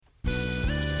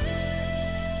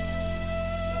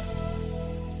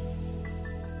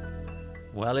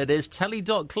Well, it is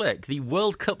Telly.Click, the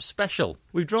World Cup special.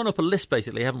 We've drawn up a list,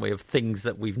 basically, haven't we, of things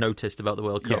that we've noticed about the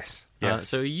World Cup. Yes.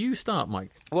 So you start,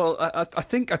 Mike. Well, I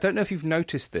don't know if you've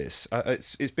noticed this.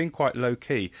 It's been quite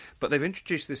low-key, but they've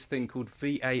introduced this thing called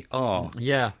VAR.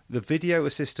 Yeah. The Video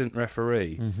Assistant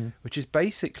Referee, which is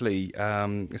basically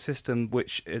a system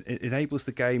which enables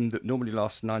the game that normally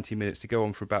lasts 90 minutes to go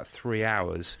on for about 3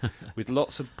 hours, with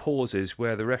lots of pauses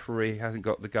where the referee hasn't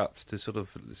got the guts to sort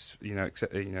of,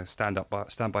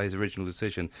 stand by his original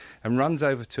decision, and runs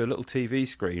over to a little TV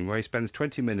screen where he spends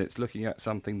 20 minutes looking at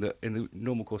something that in the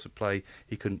normal course of play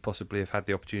he couldn't possibly have had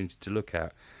the opportunity to look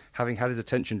at, having had his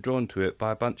attention drawn to it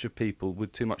by a bunch of people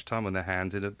with too much time on their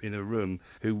hands in a room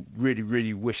who really,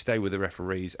 really wish they were the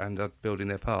referees and are building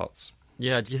their parts.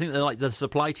 Yeah, do you think they're like the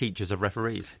supply teachers of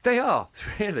referees? They are,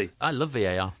 really. I love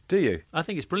VAR. Do you? I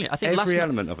think it's brilliant. I think Every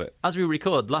element of it. As we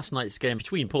record, last night's game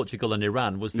between Portugal and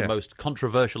Iran was the most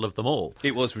controversial of them all.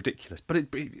 It was ridiculous, but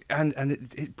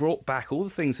it brought back all the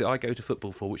things that I go to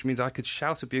football for, which means I could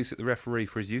shout abuse at the referee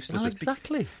for his uselessness. Well,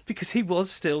 exactly. Because he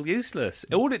was still useless.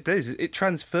 All it does is it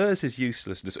transfers his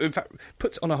uselessness. In fact,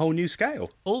 puts it on a whole new scale.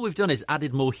 All we've done is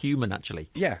added more human, actually.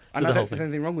 Yeah, and I don't think there's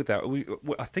anything wrong with that.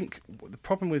 I think the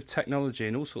problem with technology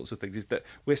and all sorts of things is that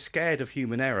we're scared of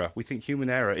human error. We think human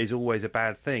error is always a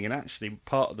bad thing, and actually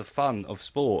part of the fun of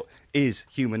sport is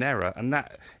human error, and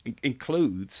that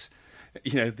includes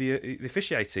the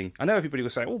officiating. I know everybody will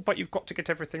say, "Oh, but you've got to get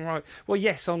everything right." Well,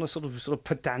 yes, on a sort of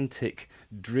pedantic,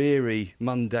 dreary,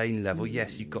 mundane level,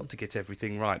 yes, you've got to get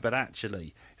everything right. But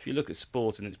actually, if you look at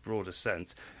sport in its broader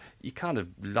sense, you kind of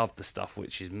love the stuff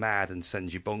which is mad and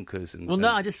sends you bonkers.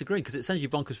 No, I disagree, because it sends you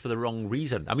bonkers for the wrong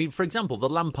reason. I mean, for example, the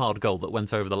Lampard goal that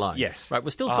went over the line. Yes. Right, we're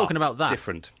still talking about that.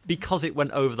 Different. Because it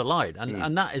went over the line,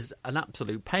 and that is an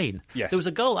absolute pain. Yes. There was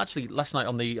a goal, actually, last night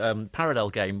on the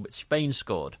parallel game, which Spain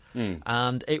scored,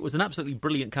 and it was an absolutely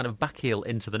brilliant kind of backheel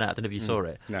into the net. I don't know if you saw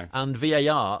it. No. And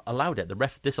VAR allowed it. The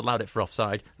ref disallowed it for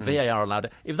offside. VAR allowed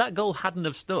it. If that goal hadn't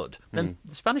have stood, then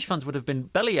the Spanish fans would have been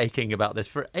belly aching about this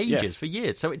for ages, for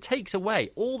years. So it takes away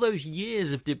all those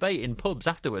years of debate in pubs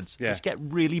afterwards, which get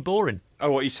really boring. Oh,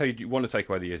 what you say? You want to take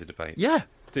away the years of debate? Yeah.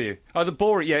 Do you? Oh, the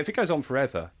boring. Yeah, if it goes on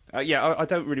forever. I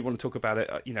don't really want to talk about it.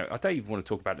 I don't even want to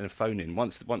talk about it in a phone-in.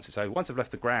 Once it's over, once I've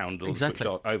left the ground or switched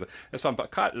over, that's fine. But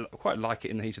I quite like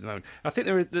it in the heat of the moment. I think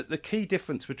the key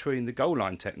difference between the goal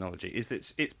line technology is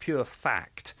that it's pure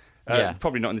fact.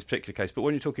 Probably not in this particular case, but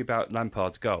when you're talking about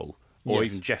Lampard's goal, or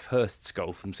even Jeff Hurst's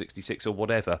goal from 66 or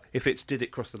whatever, if it's did it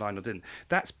cross the line or didn't,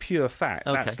 that's pure fact.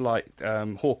 Okay. That's like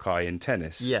Hawkeye in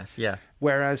tennis. Yes, yeah.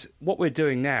 Whereas what we're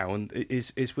doing now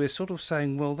is we're sort of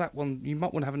saying, well, that one, you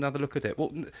might want to have another look at it.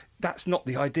 Well, that's not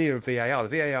the idea of VAR.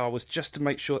 The VAR was just to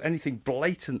make sure anything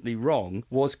blatantly wrong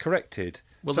was corrected.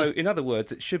 Well, so, in other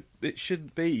words, it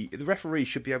should be the referee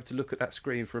should be able to look at that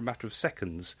screen for a matter of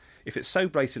seconds. If it's so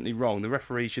blatantly wrong, the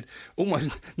referee should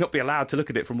almost not be allowed to look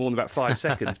at it for more than about 5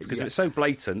 seconds, because if it's so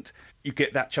blatant, you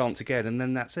get that chance again, and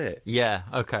then that's it. Yeah,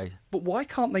 okay. But why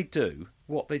can't they do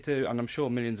what they do? And I'm sure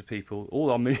millions of people,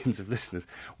 all our millions of listeners,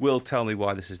 will tell me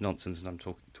why this is nonsense, and I'm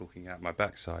talking out my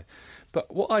backside.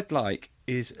 But what I'd like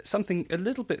is something a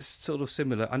little bit sort of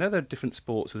similar. I know there are different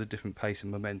sports with a different pace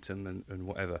and momentum and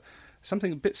whatever.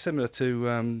 Something a bit similar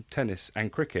to tennis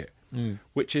and cricket,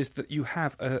 which is that you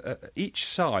have each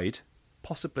side,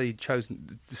 possibly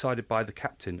decided by the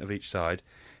captain of each side,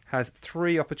 has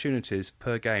 3 opportunities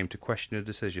per game to question a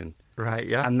decision. Right,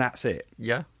 yeah. And that's it.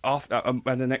 Yeah. After and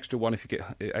an extra one if you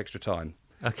get extra time.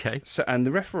 Okay. So, and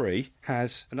the referee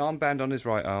has an armband on his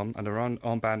right arm and an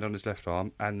armband on his left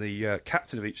arm, and the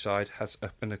captain of each side has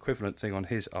an equivalent thing on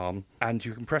his arm, and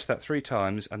you can press that 3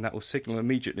 times, and that will signal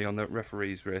immediately on the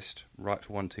referee's wrist, right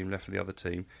for one team, left for the other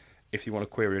team, if you want to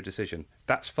query a decision.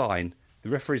 That's fine. The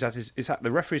referee's at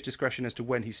the referee's discretion as to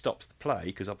when he stops the play,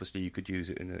 because obviously you could use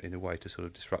it in a way to sort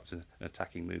of disrupt an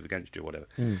attacking move against you or whatever.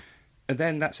 And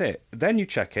then that's it. Then you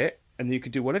check it, and you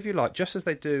can do whatever you like, just as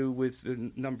they do with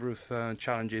the number of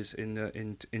challenges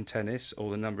in tennis,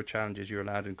 or the number of challenges you're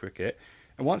allowed in cricket.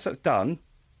 And once that's done,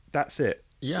 that's it.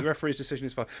 Yeah. The referee's decision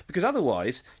is fine. Because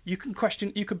otherwise, you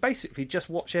could basically just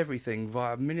watch everything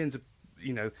via millions of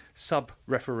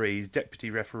sub-referees, deputy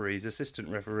referees, assistant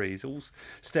referees, all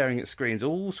staring at screens,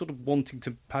 all sort of wanting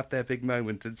to have their big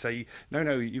moment and say,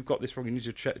 no, you've got this wrong, you need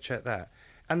to check that.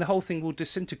 And the whole thing will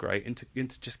disintegrate into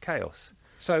just chaos.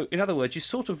 So, in other words, you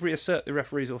sort of reassert the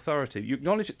referee's authority. You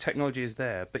acknowledge that technology is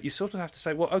there, but you sort of have to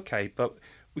say, well, okay, but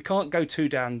we can't go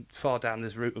far down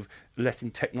this route of letting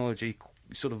technology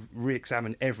sort of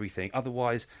re-examine everything.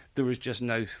 Otherwise, there is just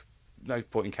no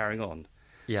point in carrying on.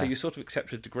 Yeah. So you sort of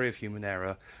accept a degree of human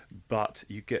error, but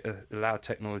you allow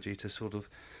technology to sort of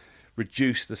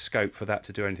reduce the scope for that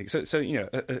to do anything. So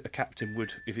a captain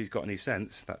would, if he's got any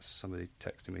sense, that's somebody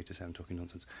texting me to say I'm talking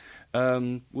nonsense,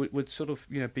 would sort of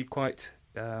be quite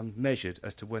measured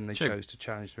as to when they chose to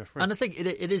challenge the referee. And I think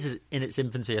it is in its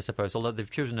infancy, I suppose, although they've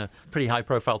chosen a pretty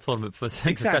high-profile tournament for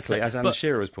exactly, as Anna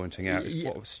Shearer was pointing out. It's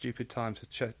what a stupid time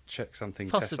to check something,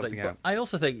 possibly, test something out. I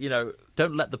also think,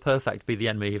 don't let the perfect be the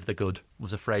enemy of the good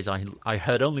was a phrase I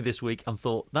heard only this week and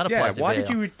thought, that applies to why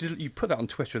VAR. did you put that on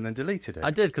Twitter and then deleted it?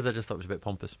 I did, because I just thought it was a bit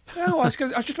pompous. No, I was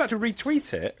just about to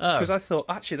retweet it, because I thought,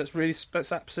 actually,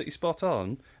 that's absolutely spot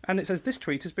on. And it says, this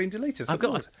tweet has been deleted. I've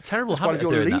got a terrible habit of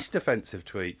doing that. One of your least offensive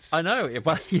tweets. I know.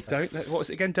 Well, Don't let, what was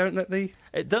it again? Don't let the...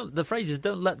 The phrase is,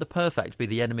 don't let the perfect be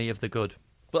the enemy of the good.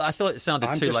 But I thought it sounded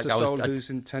I'm too just like a I was... soul whose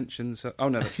intentions are... Oh,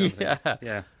 no, that's something.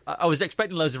 Yeah. I was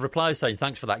expecting loads of replies saying,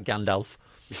 thanks for that, Gandalf.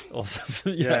 Or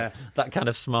something, that kind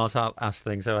of smart-ass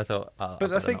thing. So I thought...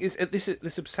 But I think it's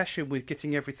this obsession with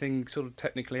getting everything sort of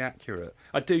technically accurate.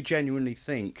 I do genuinely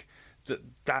think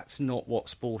that's not what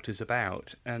sport is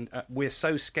about, and we're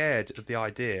so scared of the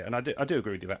idea, and I do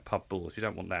agree with you about pub balls, you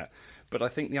don't want that, but I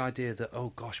think the idea that,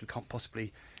 oh gosh, we can't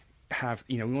possibly have,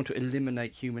 we want to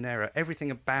eliminate human error.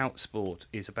 Everything about sport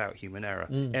is about human error.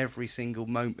 Every single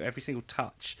moment, every single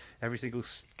touch, every single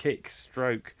kick,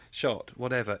 stroke, shot,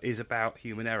 whatever, is about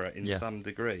human error in some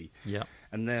degree. Yeah.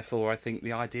 And therefore, I think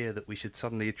the idea that we should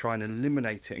suddenly try and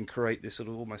eliminate it and create this sort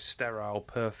of almost sterile,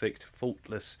 perfect,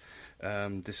 faultless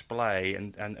display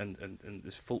and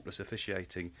this faultless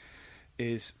officiating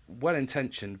is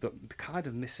well-intentioned, but kind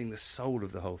of missing the soul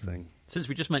of the whole thing. Since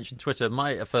we just mentioned Twitter,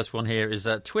 my first one here is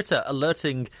Twitter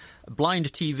alerting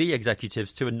blind TV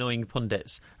executives to annoying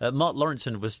pundits. Mark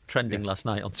Lawrenson was trending last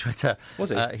night on Twitter.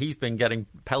 Was he? He's been getting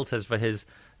pelters for his...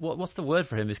 What's the word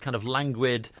for him? His kind of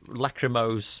languid,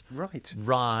 lachrymose,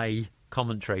 wry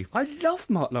commentary. I love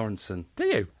Mark Lawrenson. Do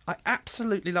you? I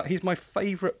absolutely love... He's my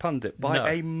favourite pundit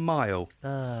by a mile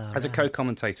as a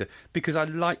co-commentator, because I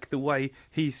like the way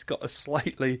he's got a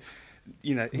slightly,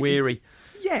 weary...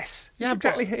 Yes, yeah,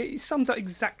 it sums up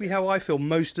exactly how I feel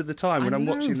most of the time when I'm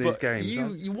watching these games.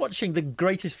 You're watching the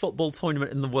greatest football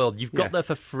tournament in the world. You've got there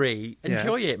for free.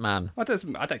 Enjoy it, man. I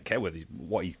don't care what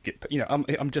he's...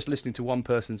 I'm just listening to one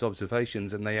person's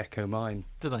observations and they echo mine.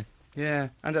 Do they? Yeah,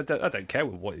 and I don't care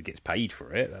what he gets paid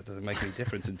for it. That doesn't make any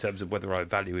difference in terms of whether I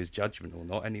value his judgment or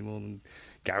not, any more than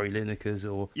Gary Lineker's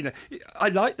or... I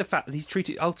like the fact that he's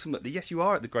treated ultimately, yes, you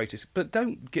are at the greatest, but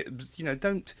don't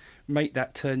make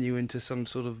that turn you into some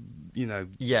sort of,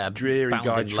 dreary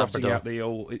guy trotting out the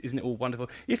old, isn't it all wonderful?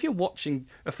 If you're watching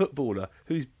a footballer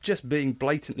who's just being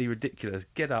blatantly ridiculous,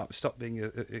 get up, stop being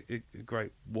a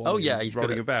great one. He's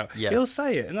rolling about. Yeah. He'll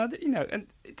say it, and and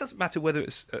it doesn't matter whether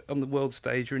it's on the world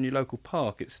stage or in your local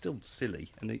park. It's still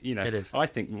silly, and it is. I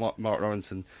think Mark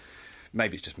Lawrenson.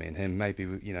 Maybe it's just me and him. Maybe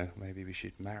we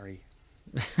should marry.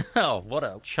 Oh, what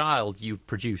a child you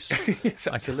produce! Yes,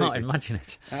 I can't imagine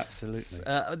it. Absolutely.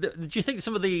 Do you think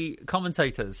some of the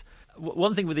commentators?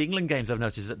 One thing with the England games I've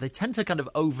noticed is that they tend to kind of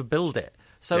overbuild it.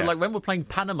 So, like when we're playing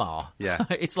Panama,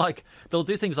 it's like they'll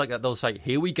do things like that. They'll say,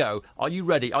 "Here we go. Are you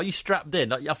ready? Are you strapped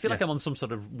in?" I feel like I'm on some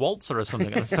sort of waltzer or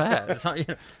something at a fair. It's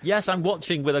like, yes, I'm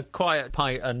watching with a quiet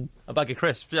pint and a bag of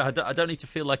crisps. I don't need to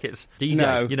feel like it's DJ.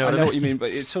 No, you know I what know I mean? what you mean,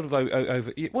 but it's sort of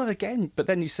over. Well, again, but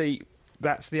then you see.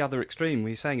 That's the other extreme.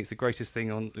 You're saying it's the greatest thing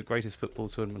on the greatest football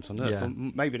tournament on earth. Yeah. Well,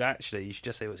 maybe actually you should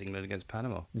just say it was England against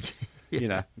Panama.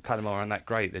 Panama aren't that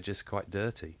great. They're just quite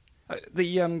dirty. What's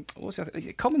the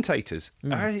other? Commentators.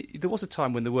 There was a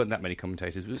time when there weren't that many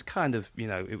commentators. It was kind of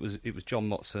it was John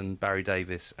Motson, Barry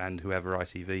Davis, and whoever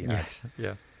ITV had. Yes.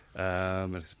 Yeah.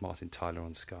 And it's Martin Tyler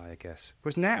on Sky, I guess.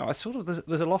 Whereas now,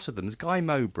 there's a lot of them. There's Guy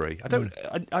Mowbray.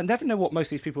 I never know what most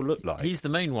of these people look like. He's the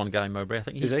main one, Guy Mowbray. I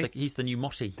think he's the new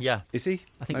Motti. Yeah. Is he?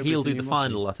 I think he'll do the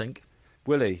final. I think.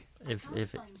 Will he? If find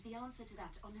the answer to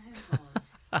that on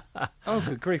HomePod. Oh,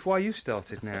 good grief! Why you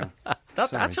started now?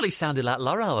 That actually sounded like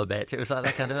Laurel a bit. It was like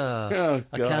that kind of,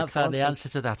 I can't find the answer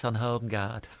to that on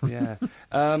HomeGuard. Yeah.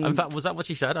 In fact, was that what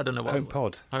she said? I don't know what.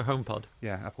 HomePod. Oh, HomePod.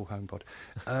 Yeah, Apple HomePod.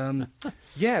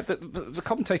 The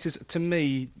commentators, to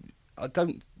me,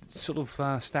 don't sort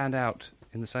of stand out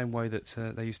in the same way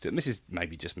that they used to. And this is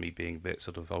maybe just me being a bit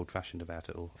sort of old-fashioned about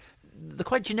it all. They're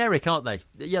quite generic, aren't they?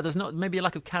 Yeah, there's not maybe a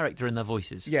lack of character in their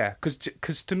voices. Yeah,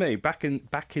 because to me, back in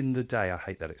the day, I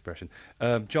hate that expression.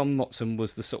 John Motson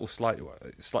was the sort of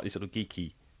slightly sort of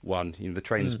geeky one, the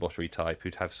train spottery type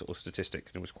who'd have sort of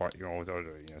statistics, and it was quite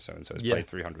so and so has played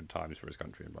 300 times for his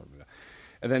country and blah blah blah.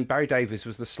 And then Barry Davis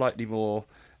was the slightly more.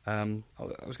 I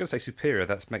was going to say superior.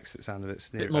 That makes it sound a bit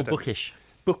sneering. A bit more bookish.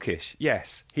 bookish,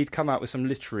 yes. He'd come out with some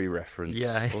literary reference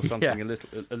or something yeah.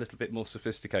 a little bit more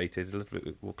sophisticated, a little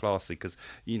bit more classy, because,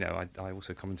 you know, I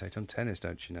also commentate on tennis,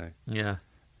 don't you know? Yeah.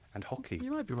 And hockey.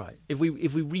 You might be right. If we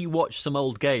rewatch some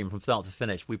old game from start to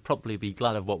finish, we'd probably be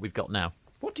glad of what we've got now.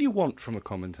 What do you want from a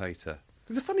commentator?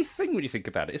 It's a funny thing when you think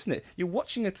about it, isn't it? You're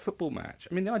watching a football match.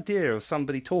 I mean, the idea of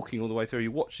somebody talking all the way through,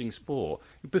 you're watching sport.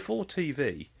 Before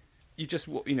TV, you just,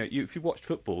 you know, if you watched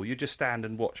football, you just stand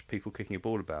and watch people kicking a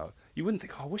ball about. You wouldn't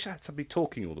think, oh, I wish I had somebody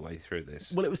talking all the way through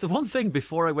this. Well, it was the one thing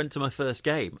before I went to my first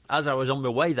game. As I was on my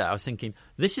way there, I was thinking,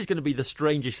 this is going to be the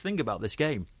strangest thing about this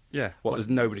game. Yeah, there's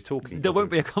nobody talking. There won't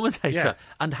be a commentator. Yeah.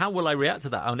 And how will I react to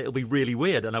that? And it'll be really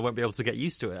weird, and I won't be able to get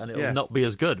used to it, and it'll not be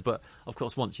as good. But, of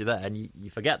course, once you're there, and you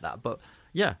forget that. But,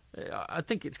 yeah, I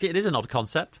think it is an odd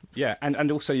concept. Yeah,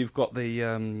 and also you've got the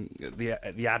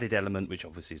added element, which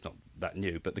obviously is not that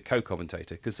new, but the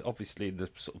co-commentator, because obviously the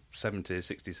sort of 70s,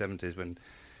 60s, 70s, when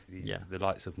the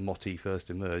likes of Motti first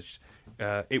emerged,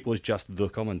 it was just the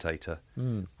commentator.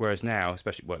 Whereas now,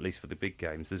 especially, well, at least for the big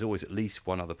games, there's always at least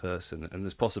one other person, and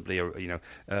there's possibly a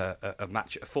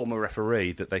former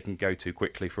referee that they can go to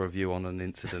quickly for a view on an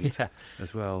incident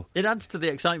as well. It adds to the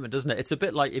excitement, doesn't it? It's a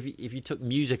bit like if you took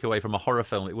music away from a horror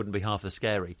film, it wouldn't be half as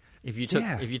scary. If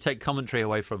you take commentary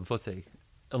away from footy,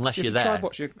 unless you're there. Try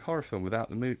watching a horror film without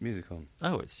the music on.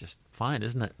 Oh, it's just fine,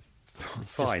 isn't it?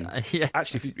 It's fine.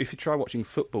 Actually, if you try watching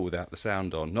football without the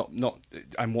sound on,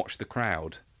 and watch the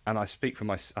crowd, and I speak for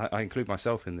I include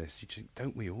myself in this.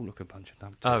 Don't we all look a bunch of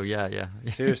numpties? Oh yeah.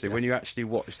 Seriously, when you actually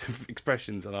watch the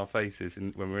expressions on our faces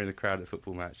when we're in the crowd at a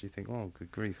football match, you think, "Oh, good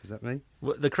grief, is that me?"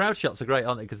 Well, the crowd shots are great,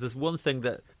 aren't they? Because there's one thing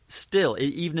that still,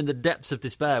 even in the depths of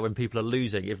despair, when people are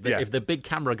losing, if the big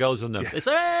camera goes on them, it's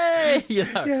hey,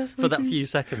 for that few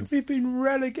seconds. We've been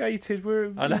relegated.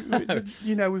 We've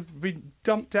been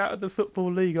dumped out of the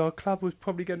football league. Our club was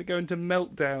probably going to go into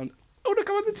meltdown. Oh, look,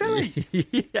 I'm on the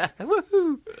telly. Yeah,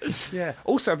 woohoo! Yeah.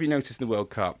 Also, have you noticed in the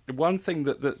World Cup, one thing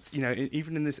that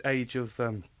even in this age of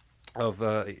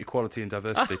equality and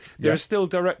diversity, there are still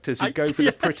directors who go for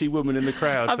the pretty woman in the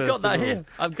crowd. I've got that here.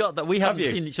 I've got that. We haven't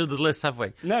seen each other's lists, have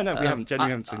we? No, we haven't.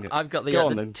 Genuinely haven't seen it. I've got the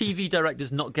TV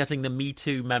directors not getting the Me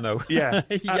Too memo. Yeah,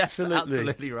 yes,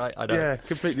 absolutely right. I know. Yeah,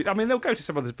 completely. I mean, they'll go to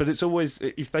some others, but it's always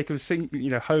if they can sing,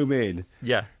 home in.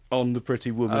 Yeah. On the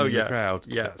pretty woman in the crowd.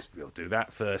 Yeah. We'll do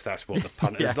that first. That's what the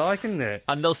punters like, isn't it?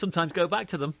 And they'll sometimes go back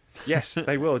to them. Yes,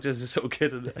 they will, just to sort of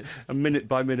get a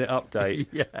minute-by-minute update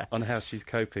on how she's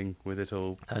coping with it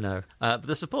all. I know. But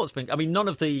the support's been... I mean, none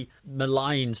of the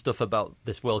malign stuff about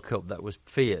this World Cup that was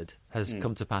feared has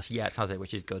come to pass yet, has it?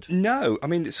 Which is good. No. I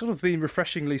mean, it's sort of been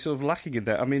refreshingly sort of lacking in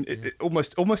that. I mean, it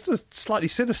almost a slightly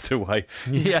sinister way.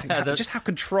 Just how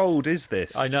controlled is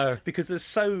this? I know. Because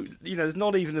there's there's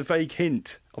not even a vague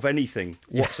hint of anything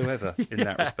whatsoever in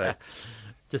that respect.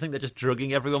 Do you think they're just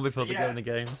drugging everyone before they go in the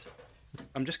games?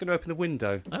 I'm just going to open the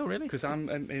window. Oh, really? Because I'm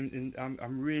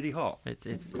really hot,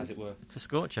 as it were. It's a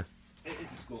scorcher. It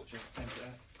is a scorcher. And,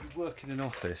 you work in an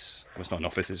office. Well, it's not an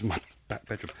office, it's my back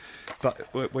bedroom.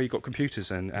 But where you've got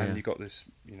computers and you've got this,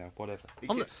 whatever.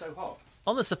 It gets so hot.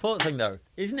 On the support thing, though,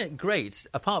 isn't it great,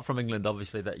 apart from England,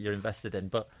 obviously, that you're invested in,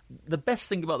 but the best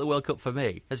thing about the World Cup for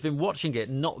me has been watching it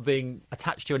not being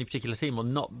attached to any particular team or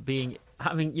not being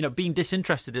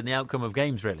disinterested in the outcome of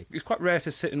games, really. It's quite rare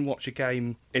to sit and watch a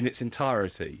game in its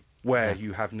entirety where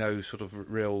you have no sort of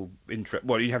real interest,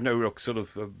 well, you have no real sort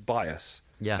of bias,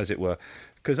 as it were.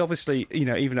 Because obviously,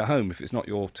 even at home, if it's not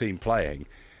your team playing,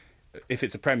 if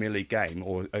it's a Premier League game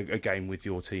or a game with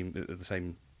your team at the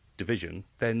same division,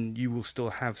 then you will still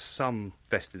have some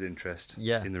vested interest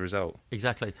in the result.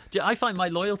 Exactly. I find my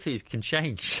loyalties can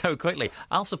change so quickly.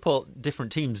 I'll support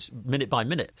different teams minute by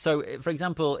minute. So, for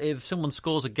example, if someone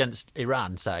scores against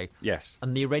Iran, say,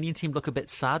 and the Iranian team look a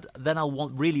bit sad, then I'll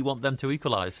really want them to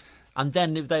equalise. And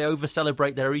then if they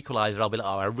over-celebrate their equaliser, I'll be like,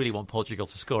 I really want Portugal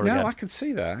to score again. No, I can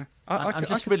see that. I'm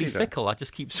just really fickle. I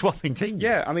just keep swapping teams.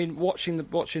 Yeah, I mean, watching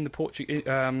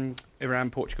the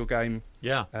Iran-Portugal game,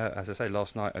 as I say,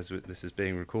 last night as this is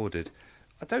being recorded,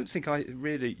 I don't think I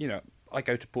really, I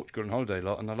go to Portugal on holiday a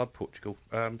lot and I love Portugal.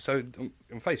 So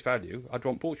on face value, I'd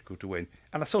want Portugal to win.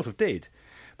 And I sort of did.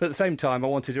 But at the same time, I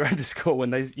wanted Iran to score when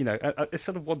they,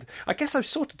 I guess I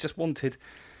sort of just wanted...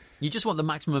 You just want the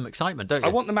maximum excitement, don't you?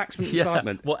 I want the maximum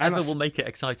excitement. Whatever will make it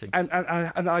exciting. And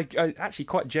I actually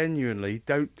quite genuinely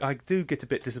do get a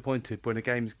bit disappointed when a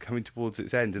game's coming towards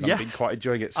its end and I've been quite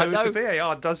enjoying it. So if the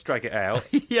VAR does drag it out,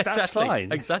 that's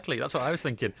fine. Exactly, that's what I was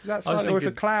thinking. That's fine. Or if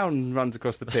a clown runs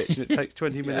across the pitch and it takes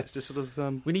 20 minutes to sort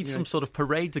of... we need some sort of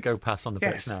parade to go past on the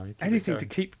pitch now. Anything to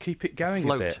keep it going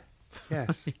a bit.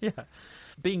 Yes.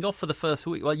 being off for the first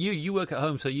week. Well, you work at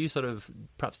home, so you sort of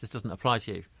perhaps this doesn't apply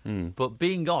to you. But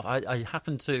being off, I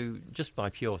happened to just by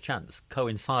pure chance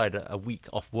coincide a week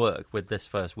off work with this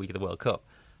first week of the World Cup,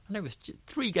 and it was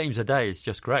 3 games a day is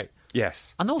just great.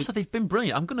 Yes. And also they've been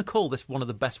brilliant. I'm going to call this one of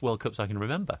the best World Cups I can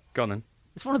remember. Go on then.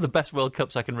 It's one of the best World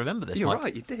Cups I can remember. This. You're Mike.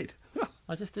 right. You did.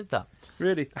 I just did that.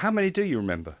 Really? How many do you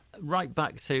remember? Right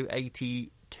back to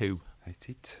 82.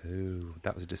 82.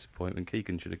 That was a disappointment.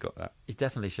 Keegan should have got that. He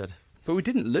definitely should. But we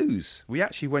didn't lose. We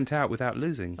actually went out without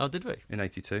losing. Oh, did we? In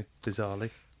 82, bizarrely.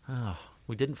 Oh,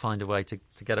 we didn't find a way to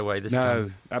get away this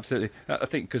time. No, absolutely. I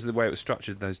think because of the way it was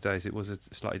structured in those days, it was a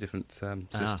slightly different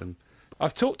system.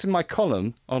 I've talked in my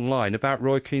column online about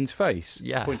Roy Keane's face,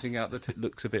 pointing out that it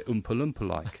looks a bit Oompa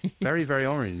Loompa-like. Very, very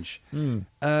orange.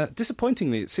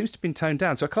 Disappointingly, it seems to have been toned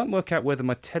down, so I can't work out whether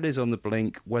my telly's on the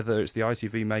blink, whether it's the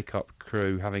ITV makeup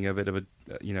crew having a bit of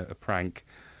a prank,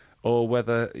 or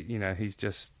whether, he's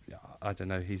just, I don't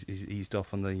know, he's eased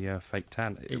off on the fake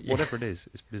tan. Whatever it is,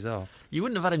 it's bizarre. You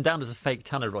wouldn't have had him down as a fake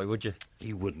tanner, Roy, would you?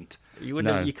 You wouldn't. You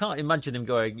wouldn't. No. You can't imagine him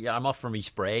going, yeah, I'm off from me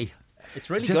spray.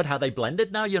 It's really good how they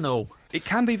blended now, It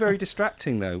can be very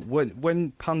distracting, though,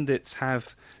 when pundits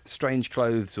have strange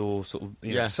clothes or sort of,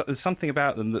 there's something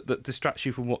about them that distracts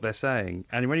you from what they're saying.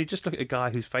 And when you just look at a guy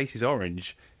whose face is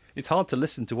orange, it's hard to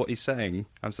listen to what he's saying.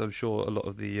 I'm sure a lot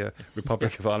of the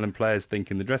Republic of Ireland players think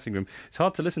in the dressing room. It's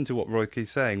hard to listen to what Roy Keane's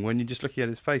saying when you're just looking at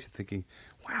his face and thinking,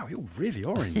 wow, you're really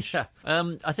orange. Yeah.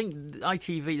 I think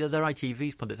ITV, they're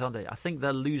ITV's pundits, aren't they? I think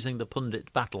they're losing the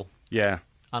pundit battle. Yeah.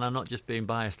 And I'm not just being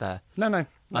biased there. No.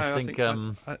 I think they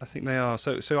are.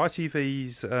 So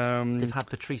ITV's... they've had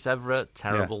Patrice Evra,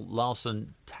 terrible. Yeah.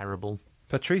 Larson, terrible.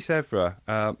 Patrice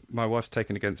Evra, my wife's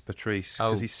taken against Patrice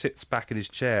because he sits back in his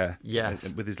chair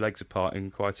with his legs apart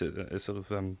in quite a sort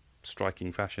of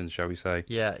striking fashion, shall we say.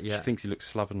 Yeah. She thinks he looks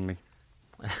slovenly.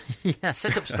 Yeah,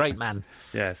 sit up straight, man.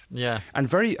 Yes. Yeah.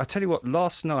 And I tell you what,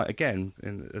 last night, again,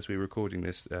 as we were recording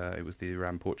this, it was the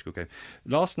Iran-Portugal game.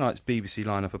 Last night's BBC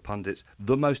lineup of pundits,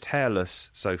 the most hairless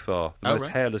so far. The most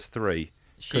hairless 3.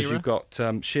 Because you've got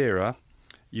Shearer,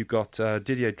 you've got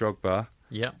Didier Drogba,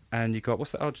 and you've got,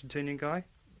 what's the Argentinian guy?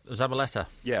 Zabaleta.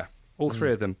 Yeah. All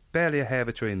 3 of them. Barely a hair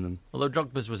between them. Although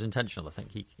Drogba's was intentional, I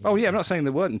think. I'm not saying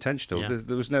they weren't intentional. Yeah.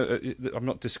 There was no... I'm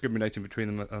not discriminating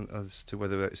between them as to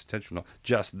whether it's intentional or not.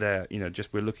 Just there,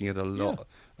 just we're looking at a lot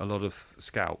of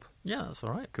scalp. Yeah, that's all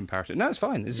right. Comparison. No, it's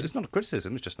fine. It's not a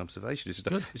criticism. It's just an observation. It's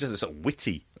just a sort of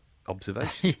witty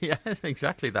observation. Yeah,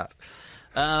 exactly that.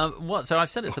 So I've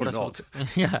said it's the best not.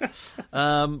 Yeah.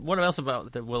 What else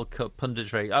about the World Cup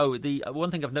punditry? Oh, the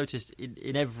one thing I've noticed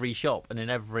in every shop and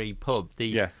in every pub,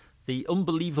 the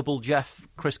unbelievable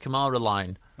Chris Kamara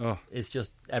line is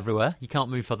just everywhere. You can't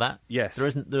move for that. Yes.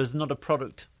 There's not a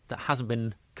product that hasn't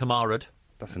been Kamara'd.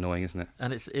 That's annoying, isn't it?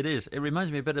 And it is. It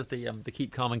reminds me a bit of the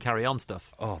Keep Calm and Carry On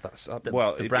stuff. Oh, that's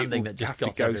the branding that just have to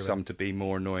got go everywhere. some to be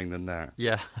more annoying than that.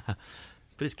 Yeah.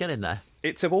 But it's getting there.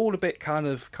 It's all a bit kind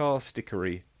of car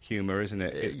stickery humour, isn't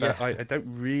it? It's that I don't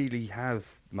really have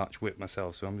much wit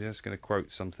myself, so I'm just going to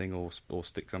quote something or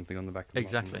stick something on the back of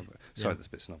Exactly. Sorry, that's a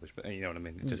bit snobbish, but you know what I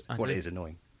mean. It is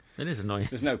annoying. It is annoying.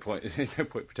 There's no point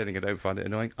pretending I don't find it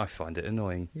annoying. I find it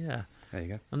annoying. Yeah. There you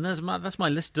go. And that's my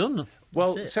list done.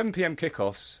 Well, 7 p.m.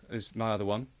 kickoffs is my other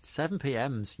one. 7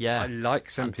 p.m s, yeah. I like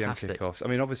 7 p.m. kickoffs. I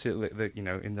mean, obviously,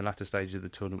 in the latter stages of the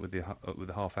tournament with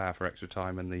the half hour for extra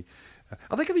time and the.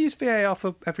 Are they going to use VAR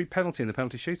for every penalty in the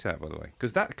penalty shootout, by the way?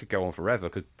 Because that could go on forever.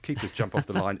 Because keepers jump off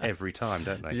the line every time,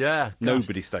 don't they? Yeah. Gosh.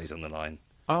 Nobody stays on the line.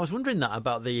 I was wondering that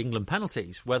about the England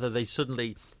penalties, whether they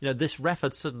suddenly, this ref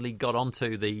had suddenly got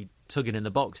onto the tugging in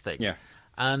the box thing. Yeah.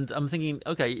 And I'm thinking,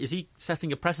 okay, is he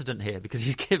setting a precedent here? Because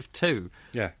he's give 2.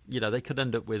 Yeah. They could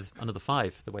end up with another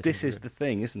 5. This is the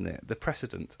thing, isn't it? The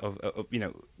precedent of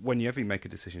whenever you make a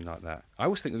decision like that. I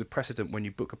always think of the precedent when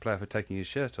you book a player for taking his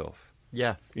shirt off.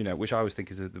 Yeah. Which I always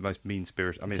think is the most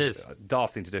mean-spirited. I mean, it's a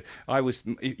daft thing to do.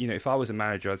 If I was a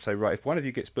manager, I'd say, right, if one of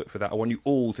you gets booked for that, I want you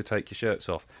all to take your shirts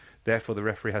off. Therefore, the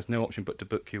referee has no option but to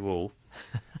book you all.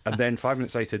 And then 5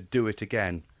 minutes later, do it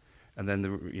again. And then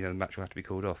the match will have to be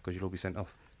called off because you'll all be sent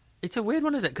off. It's a weird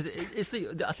one, isn't it?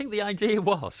 Because I think the idea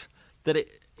was that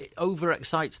it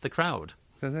overexcites the crowd.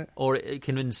 Does it? Or it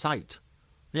can incite.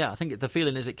 Yeah, I think the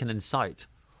feeling is it can incite.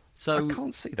 So I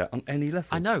can't see that on any level.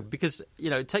 I know, because,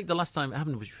 take the last time it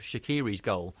happened with Shaqiri's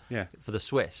goal for the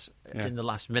Swiss in the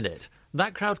last minute.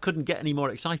 That crowd couldn't get any more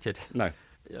excited. No.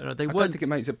 I don't think it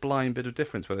makes a blind bit of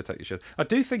difference whether they take your shirt. I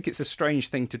do think it's a strange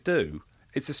thing to do.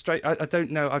 It's a straight. I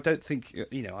don't know. I don't think.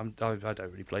 I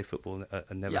don't really play football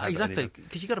and never. Yeah, exactly.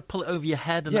 Because you got to pull it over your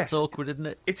head, and that's awkward, isn't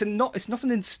it? It's not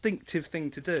an instinctive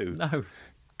thing to do. No.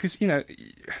 Because I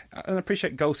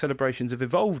appreciate goal celebrations have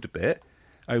evolved a bit,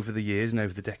 over the years and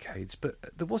over the decades, but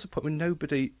there was a point when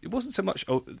nobody, it wasn't so much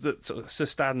that sort of Sir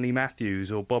Stanley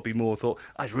Matthews or Bobby Moore thought,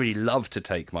 I'd really love to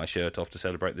take my shirt off to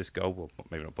celebrate this goal. Well,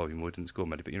 maybe not Bobby Moore, didn't score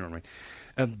many, but you know what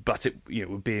I mean. But it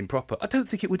would be improper. I don't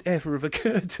think it would ever have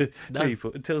occurred to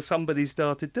people until somebody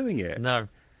started doing it. No.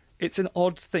 It's an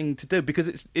odd thing to do because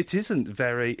it's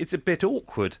a bit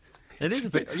awkward. It is a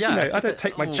bit, yeah. I don't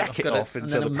take my jacket off in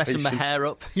celebration. And then I'm messing my hair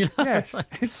up. Yes,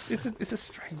 it's a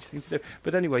strange thing to do.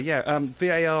 But anyway,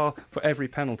 VAR for every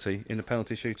penalty in the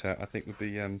penalty shootout, I think would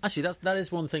be. Actually, that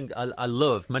is one thing I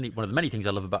love. One of the many things I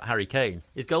love about Harry Kane.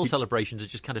 His goal celebrations are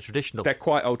just kind of traditional. They're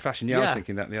quite old-fashioned. Yeah, I was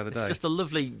thinking that the other day. It's just a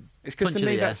lovely. It's because to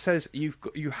me that says you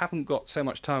haven't got so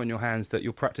much time in your hands that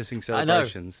you're practicing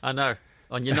celebrations. I know.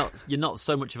 And you're not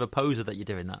so much of a poser that you're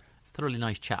doing that. Thoroughly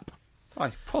nice chap.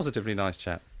 Oh, positively nice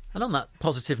chap. And on that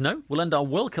positive note, we'll end our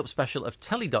World Cup special of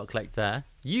Telly.click there.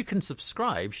 You can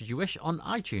subscribe, should you wish, on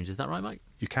iTunes. Is that right, Mike?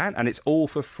 You can, and it's all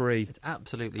for free. It's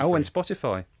absolutely free. Oh, and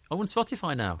Spotify. Oh, and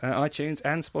Spotify now. iTunes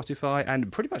and Spotify, and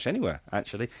pretty much anywhere,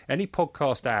 actually. Any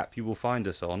podcast app you will find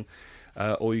us on,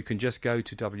 or you can just go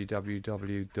to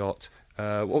www.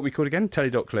 What we call it again?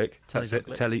 Telly.click. That's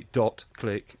it,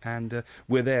 Telly.click. And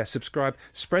we're there. Subscribe.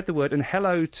 Spread the word. And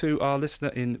hello to our listener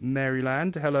in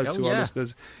Maryland. Hello to our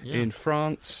listeners in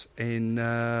France, in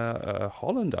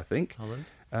Holland, I think.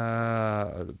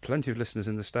 Plenty of listeners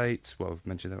in the States. Well, I've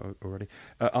mentioned that already.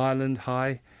 Ireland,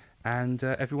 hi. And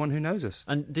everyone who knows us.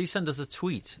 And do send us a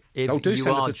tweet if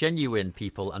you are genuine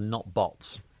people and not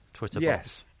bots. Twitter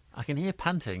bots. I can hear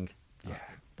panting. Yeah.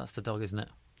 That's the dog, isn't it?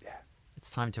 Yeah. It's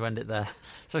time to end it there.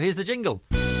 So here's the jingle.